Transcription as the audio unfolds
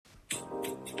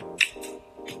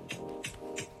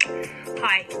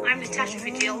Hi, I'm Natasha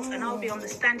Fadil, and I'll be on the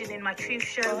Standing in My Truth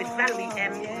show with Valerie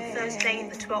M on Thursday,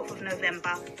 the 12th of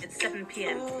November at 7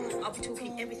 p.m. I'll be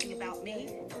talking everything about me,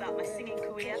 about my singing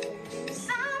career.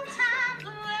 Sometimes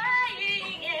when I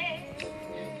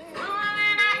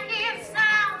hear the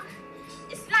sound,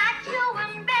 it's like you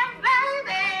and me,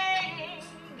 baby,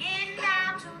 getting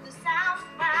down to the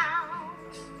southbound.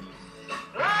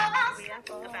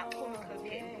 About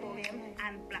cornucopia Emporium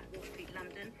and Black Wall Street,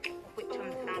 London, of which I'm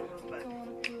the founder of both.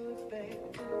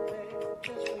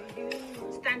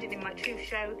 Standing in My Truth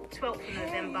show, 12th of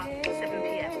November, 7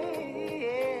 p.m.